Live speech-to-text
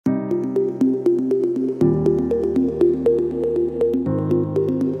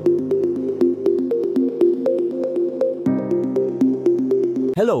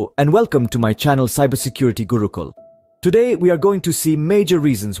Hello and welcome to my channel Cybersecurity Gurukul. Today we are going to see major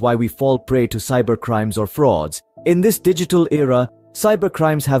reasons why we fall prey to cybercrimes or frauds. In this digital era,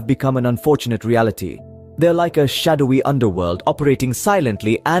 cybercrimes have become an unfortunate reality. They're like a shadowy underworld operating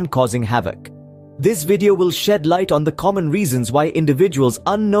silently and causing havoc. This video will shed light on the common reasons why individuals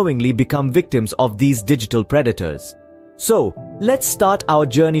unknowingly become victims of these digital predators. So, let's start our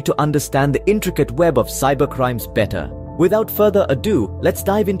journey to understand the intricate web of cybercrimes better. Without further ado, let's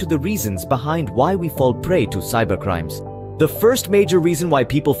dive into the reasons behind why we fall prey to cybercrimes. The first major reason why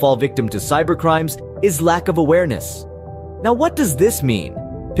people fall victim to cybercrimes is lack of awareness. Now, what does this mean?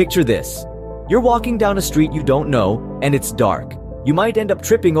 Picture this. You're walking down a street you don't know, and it's dark. You might end up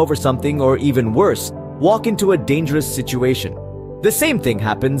tripping over something, or even worse, walk into a dangerous situation. The same thing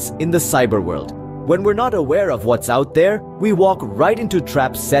happens in the cyber world. When we're not aware of what's out there, we walk right into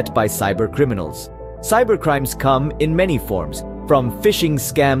traps set by cyber criminals. Cybercrimes come in many forms, from phishing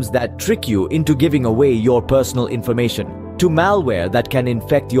scams that trick you into giving away your personal information, to malware that can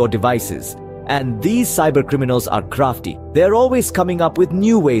infect your devices. And these cybercriminals are crafty. They're always coming up with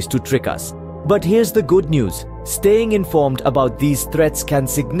new ways to trick us. But here's the good news. Staying informed about these threats can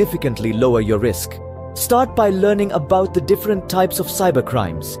significantly lower your risk. Start by learning about the different types of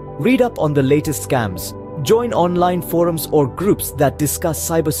cybercrimes. Read up on the latest scams. Join online forums or groups that discuss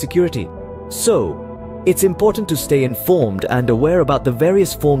cybersecurity. So, it's important to stay informed and aware about the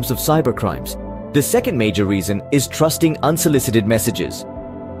various forms of cybercrimes. The second major reason is trusting unsolicited messages.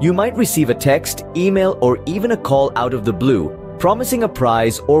 You might receive a text, email, or even a call out of the blue, promising a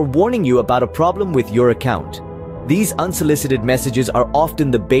prize or warning you about a problem with your account. These unsolicited messages are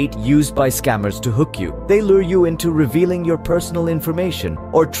often the bait used by scammers to hook you. They lure you into revealing your personal information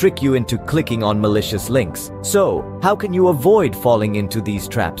or trick you into clicking on malicious links. So, how can you avoid falling into these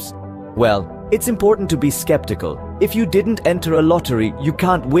traps? Well, it's important to be skeptical. If you didn't enter a lottery, you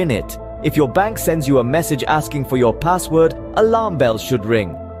can't win it. If your bank sends you a message asking for your password, alarm bells should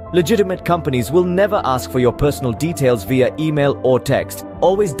ring. Legitimate companies will never ask for your personal details via email or text.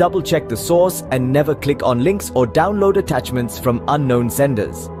 Always double-check the source and never click on links or download attachments from unknown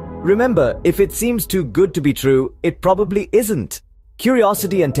senders. Remember, if it seems too good to be true, it probably isn't.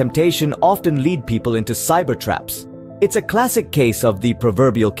 Curiosity and temptation often lead people into cyber traps. It's a classic case of the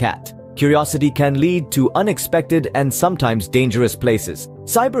proverbial cat. Curiosity can lead to unexpected and sometimes dangerous places.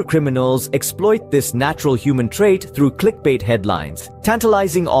 Cybercriminals exploit this natural human trait through clickbait headlines,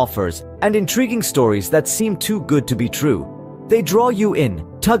 tantalizing offers, and intriguing stories that seem too good to be true. They draw you in,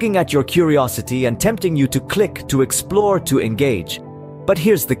 tugging at your curiosity and tempting you to click, to explore, to engage. But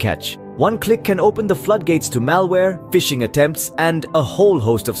here's the catch. One click can open the floodgates to malware, phishing attempts, and a whole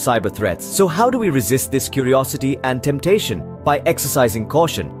host of cyber threats. So how do we resist this curiosity and temptation? By exercising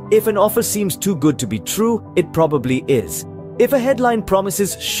caution. If an offer seems too good to be true, it probably is. If a headline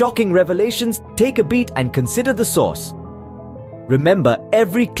promises shocking revelations, take a beat and consider the source. Remember,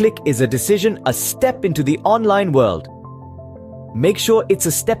 every click is a decision, a step into the online world. Make sure it's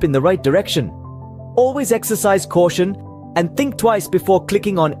a step in the right direction. Always exercise caution and think twice before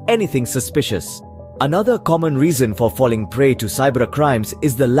clicking on anything suspicious. Another common reason for falling prey to cybercrimes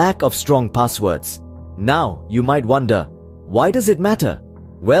is the lack of strong passwords. Now, you might wonder, why does it matter?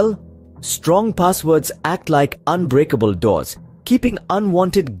 Well, strong passwords act like unbreakable doors, keeping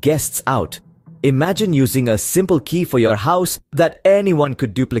unwanted guests out. Imagine using a simple key for your house that anyone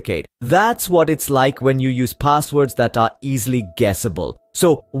could duplicate. That's what it's like when you use passwords that are easily guessable.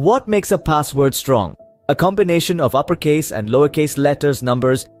 So, what makes a password strong? A combination of uppercase and lowercase letters,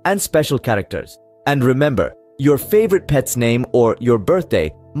 numbers, and special characters. And remember, your favorite pet's name or your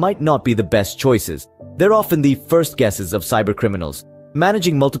birthday might not be the best choices. They're often the first guesses of cybercriminals.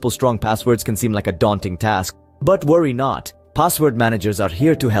 Managing multiple strong passwords can seem like a daunting task, but worry not. Password managers are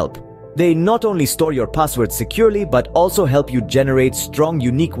here to help. They not only store your passwords securely, but also help you generate strong,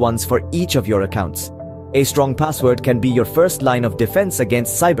 unique ones for each of your accounts. A strong password can be your first line of defense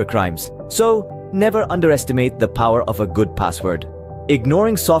against cybercrimes. So, never underestimate the power of a good password.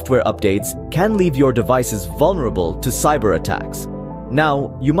 Ignoring software updates can leave your devices vulnerable to cyber attacks.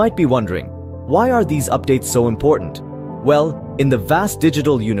 Now, you might be wondering, why are these updates so important? Well, in the vast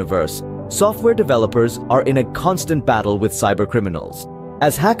digital universe, software developers are in a constant battle with cybercriminals.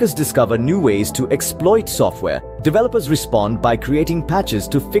 As hackers discover new ways to exploit software, developers respond by creating patches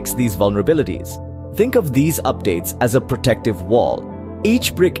to fix these vulnerabilities. Think of these updates as a protective wall.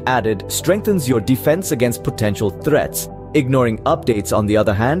 Each brick added strengthens your defense against potential threats. Ignoring updates, on the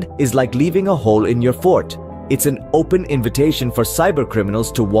other hand, is like leaving a hole in your fort. It's an open invitation for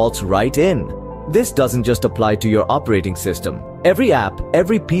cybercriminals to waltz right in. This doesn't just apply to your operating system. Every app,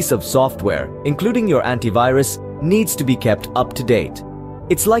 every piece of software, including your antivirus, needs to be kept up to date.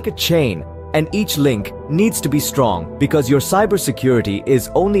 It's like a chain, and each link needs to be strong because your cybersecurity is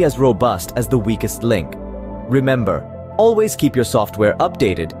only as robust as the weakest link. Remember, always keep your software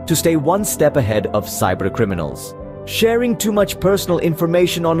updated to stay one step ahead of cybercriminals. Sharing too much personal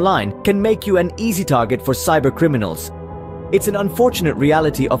information online can make you an easy target for cybercriminals. It's an unfortunate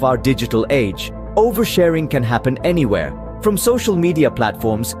reality of our digital age. Oversharing can happen anywhere, from social media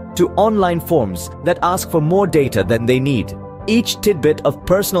platforms to online forums that ask for more data than they need. Each tidbit of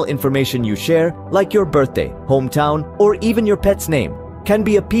personal information you share, like your birthday, hometown, or even your pet's name, can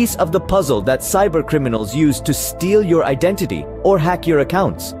be a piece of the puzzle that cybercriminals use to steal your identity or hack your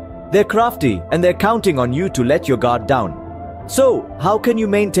accounts. They're crafty and they're counting on you to let your guard down. So, how can you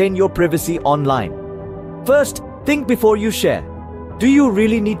maintain your privacy online? First, think before you share. Do you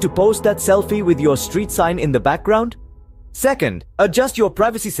really need to post that selfie with your street sign in the background? Second, adjust your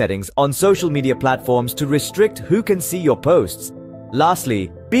privacy settings on social media platforms to restrict who can see your posts.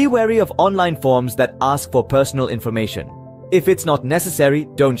 Lastly, be wary of online forums that ask for personal information. If it's not necessary,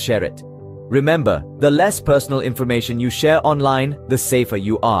 don't share it. Remember, the less personal information you share online, the safer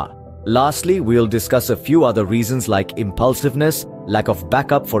you are. Lastly, we'll discuss a few other reasons like impulsiveness, lack of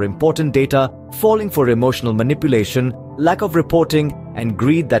backup for important data, falling for emotional manipulation, lack of reporting, and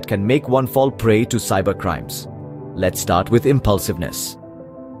greed that can make one fall prey to cybercrimes. Let's start with impulsiveness.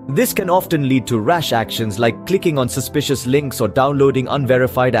 This can often lead to rash actions like clicking on suspicious links or downloading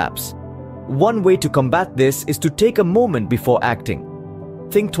unverified apps. One way to combat this is to take a moment before acting.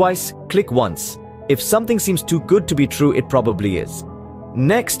 Think twice, click once. If something seems too good to be true, it probably is.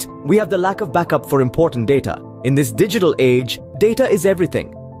 Next, we have the lack of backup for important data. In this digital age, data is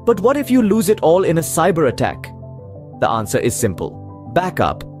everything. But what if you lose it all in a cyber attack? The answer is simple.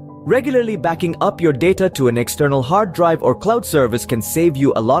 Backup. Regularly backing up your data to an external hard drive or cloud service can save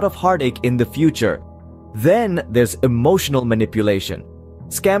you a lot of heartache in the future. Then there's emotional manipulation.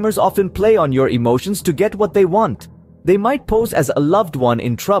 Scammers often play on your emotions to get what they want. They might pose as a loved one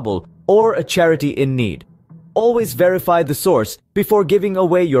in trouble or a charity in need. Always verify the source before giving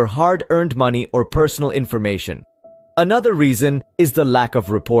away your hard-earned money or personal information. Another reason is the lack of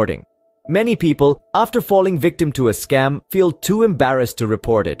reporting. Many people, after falling victim to a scam, feel too embarrassed to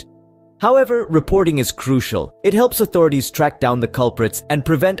report it. However, reporting is crucial. It helps authorities track down the culprits and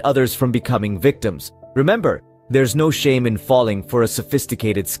prevent others from becoming victims. Remember, there's no shame in falling for a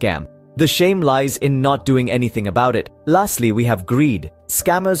sophisticated scam. The shame lies in not doing anything about it. Lastly, we have greed.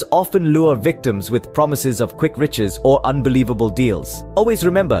 Scammers often lure victims with promises of quick riches or unbelievable deals. Always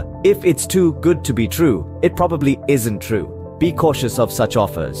remember, if it's too good to be true, it probably isn't true. Be cautious of such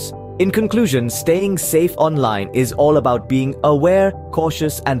offers. In conclusion, staying safe online is all about being aware,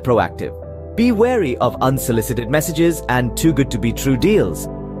 cautious, and proactive. Be wary of unsolicited messages and too good to be true deals.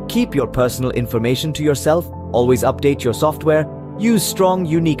 Keep your personal information to yourself, always update your software, use strong,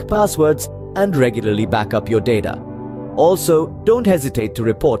 unique passwords, and regularly back up your data. Also, don't hesitate to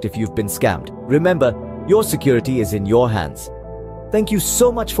report if you've been scammed. Remember, your security is in your hands. Thank you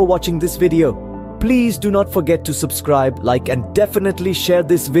so much for watching this video. Please do not forget to subscribe, like, and definitely share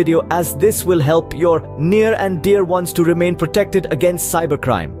this video as this will help your near and dear ones to remain protected against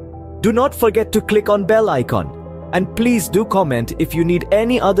cybercrime. Do not forget to click on bell icon. And please do comment if you need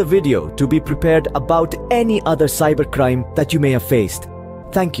any other video to be prepared about any other cybercrime that you may have faced.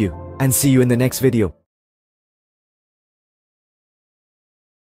 Thank you, and see you in the next video.